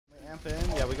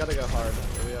gotta go hard.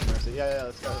 We have mercy. Yeah,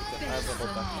 let's go. I have the whole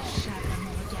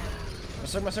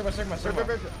Sigma.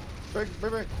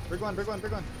 Brig one.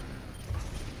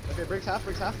 Okay, Brig's half.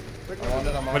 Brig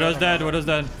one. Widow's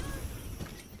dead.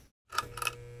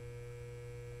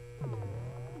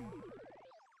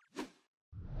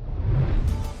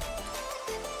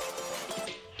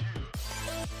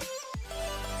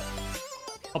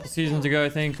 Couple seasons ago, I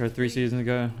think, or 3 seasons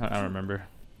ago. I don't remember.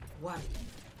 One.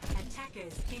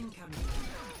 Attackers incoming.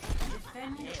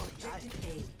 Defend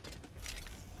objective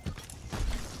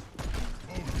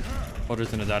A. Boulder's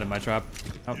gonna die in my trap.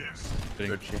 Oh,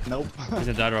 Nope. he's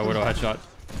gonna die to our Widow headshot.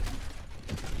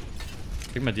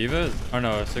 Sigma Diva? Or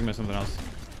no, Sigma something else.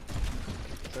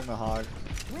 Sigma Hog.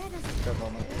 Good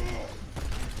moment.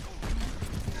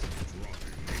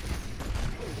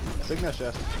 Sigma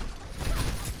shift.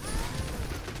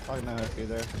 Hog no HP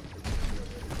there.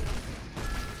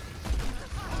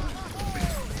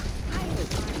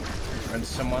 And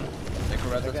someone.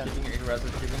 Junkrat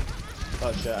is keeping.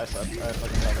 Oh shit, I fucking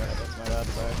cover it. That's my bad,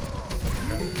 sorry.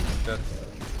 Dead.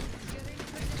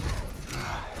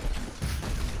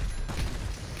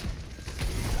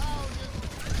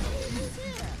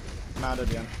 Mounted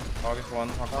again. Hog is one.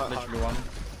 Hog is literally one.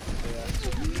 Yeah.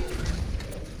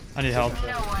 I need help. No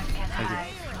one can Thank you.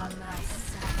 hide from my sight.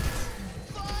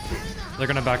 They're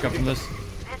gonna back up from this. This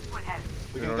would have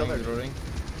We can kill their Reloading.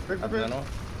 Brig. I don't know.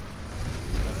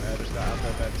 Okay, I just got out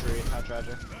of that tree. How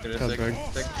tragic. Get a Killed Brig.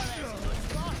 sick.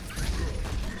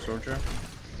 Soldier.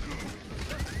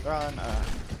 They're on,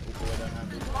 equal way down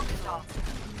now.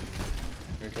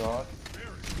 You're too hot.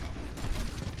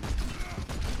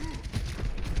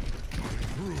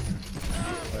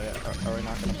 Oh, yeah. Are we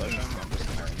not gonna push him? I'm just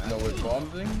gonna hurt him. No, we're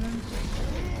bombing them.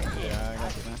 Yeah, I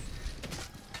got you, man.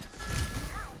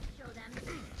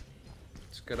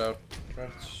 Let's get out.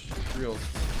 That's real.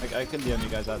 I can DM you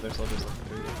guys out there, so I'll just look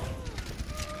through you.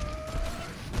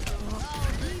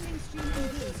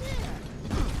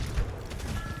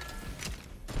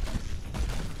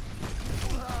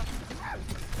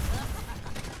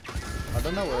 I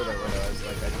don't know where the Widow is,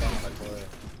 like, I can't look for it.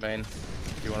 Main.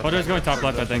 You wanna Boulder's going top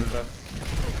left, I think. I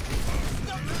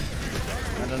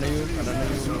don't know you.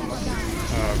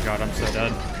 Oh god, I'm so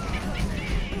dead.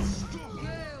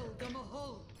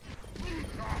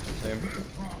 Same.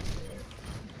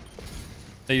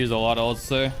 They use a lot of ults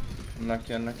there.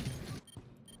 Unlucky.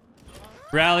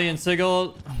 Rally and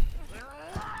Sigil.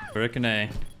 Frickin' A.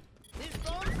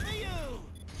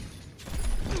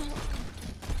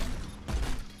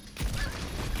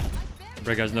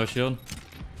 Brig has no shield.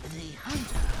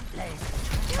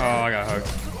 Oh, I got hooked.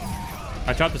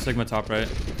 I chopped the Sigma top right.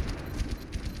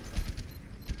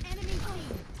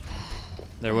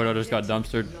 Their Widow just got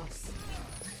dumpstered.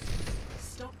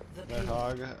 stop the That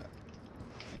hog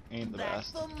ain't the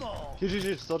best.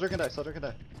 Huge. Soldier can die.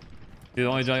 The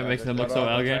only giant makes them look so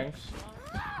elegant.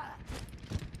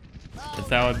 It's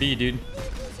how it be, dude.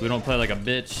 We don't play like a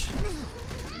bitch.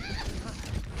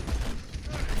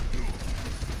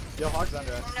 Yo, Hog's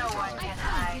under us. No one can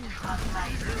hide from my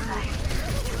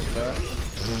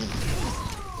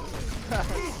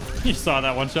sight. You saw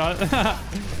that one shot.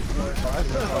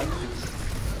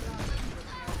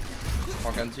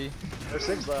 Hog NT. They're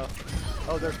 6 though.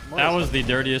 Oh, there's more. That was the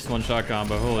dirtiest one shot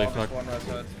combo. Holy Hog fuck. is one right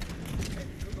side.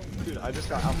 Dude, I just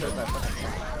got outplayed by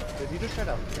fucking. Did you just try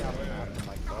to outplay out the map and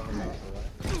like 12 minutes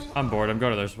away? I'm bored. I'm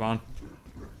going to their spawn.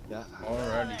 Yeah.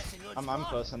 Alrighty. I'm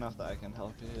close enough that I can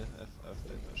help you if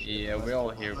they push. Yeah, we're all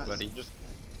here, buddy. Just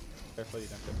careful you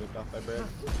don't get booped off by Bird.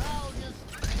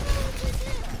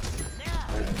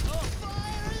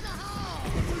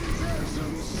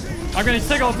 I'm getting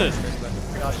sick of this.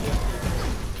 Got you.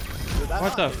 Dude, that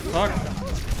What the fuck?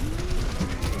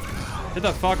 Get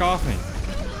the fuck off me.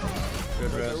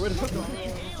 Good rest.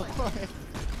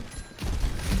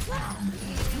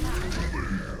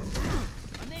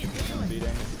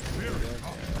 Beating.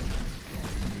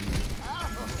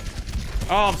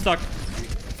 Oh, I'm stuck.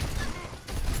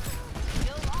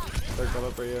 They're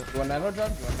coming for you. You want nano drop?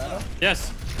 You want nano?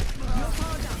 Yes.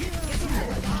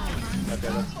 Okay,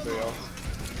 that's 3 ult.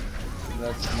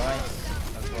 That's nice.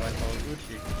 That's what I call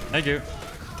Gucci. Thank you.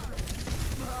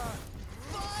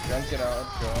 Junk it out,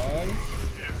 Junk.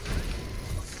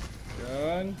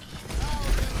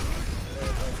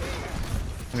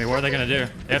 I mean, what are they gonna do?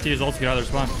 They have to use ults to get out of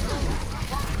their spawn.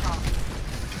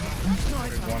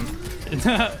 There's one.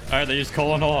 Alright, they use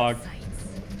Cole and Hog.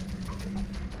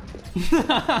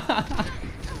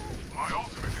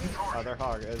 Oh, their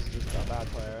Hog is just a bad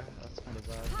player. That's kind of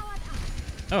bad.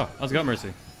 Oh, let's go,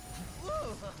 Mercy.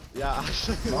 Yeah,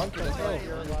 actually. Let's go. Let's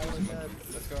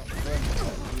go.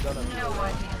 No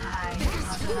one can hide from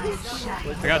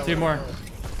I got 2 more.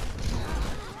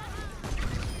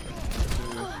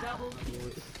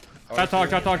 Talk.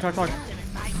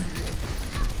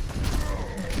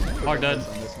 Hog dead.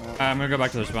 I'm gonna go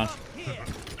back to the spawn.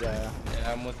 Yeah.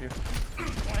 Yeah, I'm with you.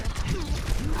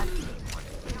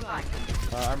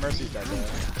 Our Mercy's dead there.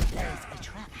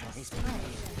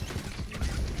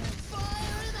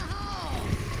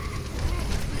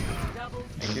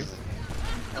 Thank you.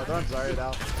 Oh, don't Zarya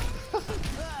down.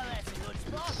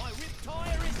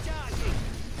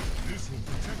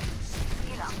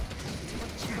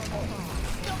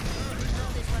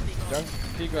 Junk,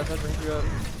 peek us, bring you up.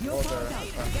 Oh, there.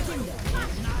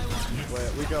 Wait,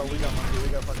 we go, monkey, we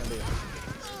go fucking deep.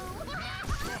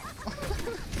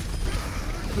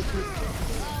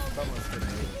 Someone's gonna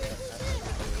need it.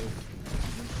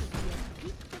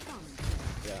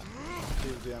 Yeah.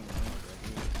 He's behind me.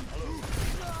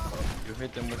 You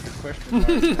hit them with the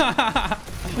question mark.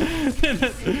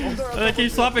 They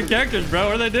keep swapping characters, bro.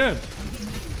 What are they doing?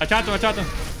 I chopped him.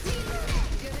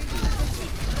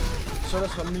 So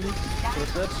that's for me. So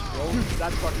that's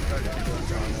That's fucking hard.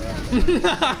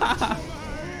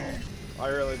 I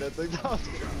really did think that was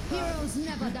good.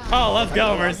 Oh, let's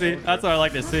go, Mercy. That's what I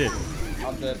like to see.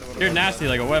 I'm dead. You're nasty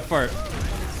like a wet fart.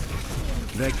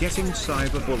 They're getting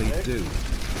cyberbullied, dude.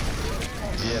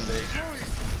 Yeah, babe.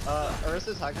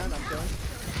 Orisa's high ground, I'm killing.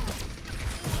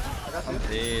 I got I'm two.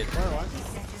 dead. One.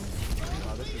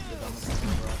 Oh, this is the dumbest thing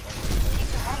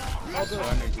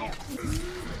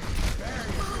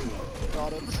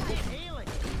Got him.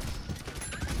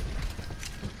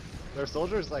 Their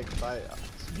soldiers like by sorry,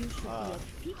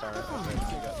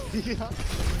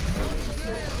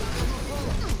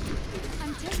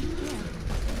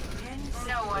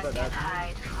 No one can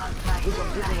hide from my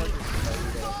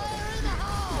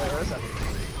Wait, where is that?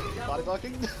 Body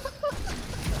blocking?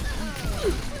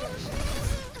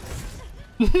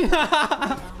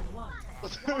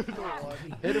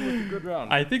 Hit him with a good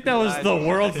round. I think that was the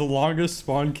world's longest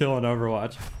spawn kill in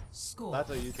Overwatch. Score. That's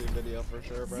a YouTube video for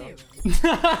sure, bro.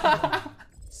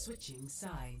 Switching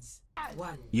sides.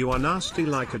 1. You are nasty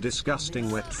like a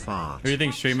disgusting wet fart. Who do you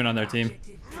think's streaming on their team?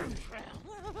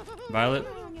 Violet?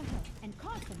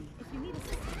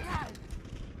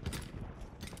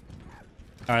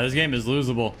 Alright, this game is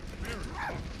losable.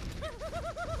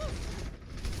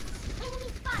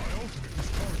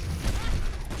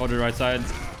 Hold it right side.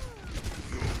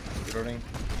 Running.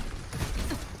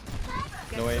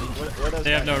 No way. Where does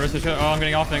They have no risk of shot. Oh, I'm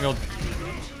getting off angled.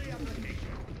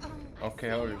 Okay,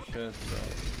 holy shit, bro.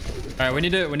 Alright, we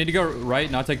need to go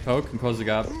right, not take poke, and close the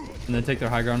gap. And then take their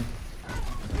high ground.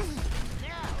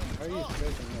 How are you scraping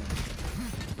in?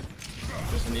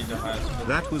 Just need the highest.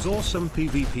 That was awesome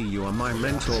PvP. You are my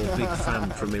mental big fan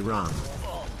from Iran.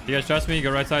 You guys trust me? Go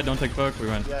right side, don't take poke, we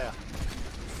win. Yeah.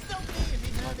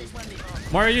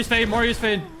 More use fade. Yeah,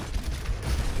 can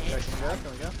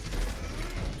we go?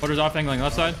 Quarters off angling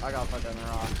left side. I got fucking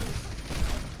rock.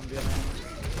 I'm being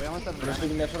we almost have What is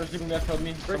sleeping left, help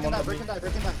me. breaking Someone that, help me.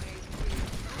 breaking that.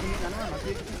 I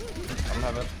don't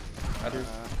have it. I do.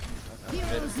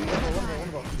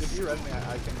 If you res me,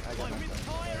 I can get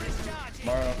myself.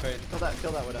 Mario on fade.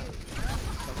 Kill that widow.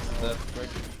 Left, quick.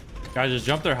 Guys, just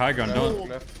jump their high ground.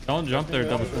 Left. Don't jump their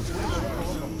double. No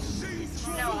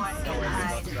one can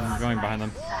hide I'm going behind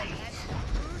them.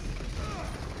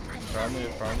 Farm me.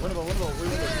 Winnable.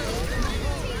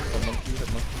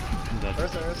 I'm dead.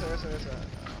 Ursa.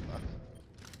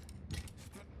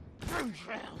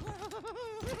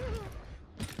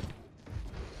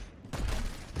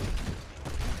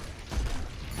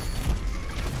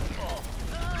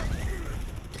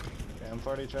 Okay, I'm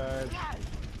 40 charge.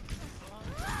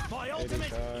 My 80 ultimate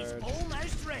charge. is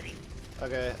almost ready.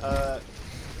 Okay,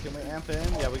 can we amp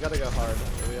in? Yeah, we gotta go hard.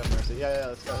 We have Mercy. Yeah,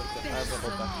 let's go. I have the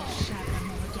whole back.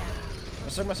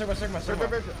 Sigma.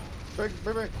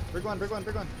 Brig one.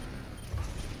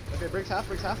 Okay, Brig's half.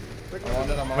 Brig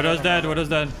Widow's dead.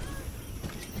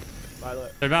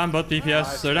 Violet. They're down both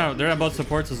DPS. They're down both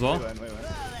supports as well. We win.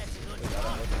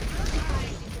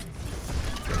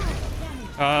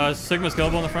 Sigma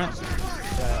scalable in the front.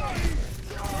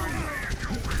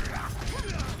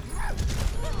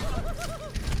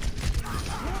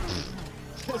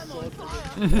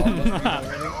 Yeah.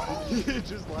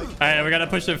 Just like Alright, we gotta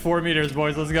push it 4 meters,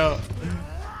 boys. Let's go.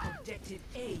 Objective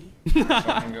A.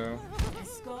 Fucking go.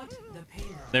 Escort the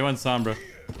payload. They went Sombra.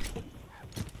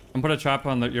 I'm put a trap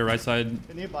on your right side.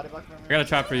 Can you body block for me? I got a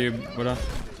trap for you, Widow.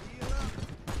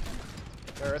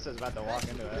 Orisa's about to walk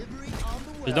into it.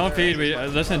 Just don't feed.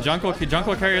 Listen, Junk will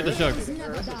carry at the shook.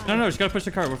 No, just gotta push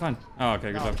the cart. We're fine. Oh,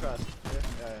 okay, good No, job. trust. Yeah.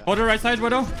 Hold her right side,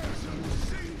 Widow.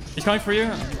 He's coming for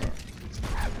you.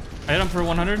 I I hit him for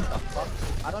 100.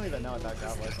 I don't even know what that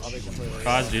grab was. I'll be completely. Oh,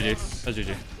 that's GG. That's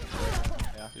GG.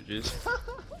 Yeah. GG's.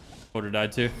 Quarter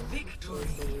died too. Victory.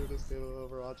 The weirdest game of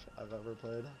Overwatch I've ever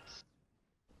played.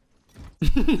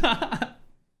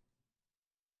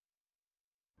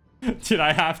 Dude,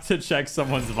 I have to check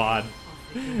someone's VOD.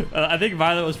 I think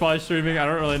Violet was probably streaming. I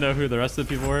don't really know who the rest of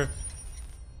the people were.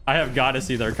 I have got to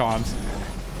see their comms.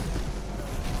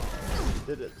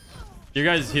 Did it? You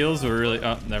guys' heals were really...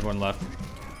 Oh, everyone left.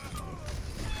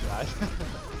 Yeah.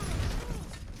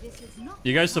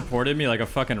 You guys supported me like a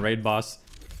fucking raid boss.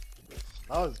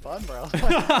 That was fun, bro.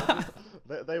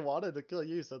 they wanted to kill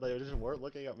you, so they just weren't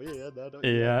looking at me. And then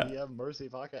Yeah. DM Mercy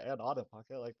Pocket and Audit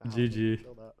Pocket like that. GG.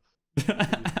 Kill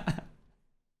that.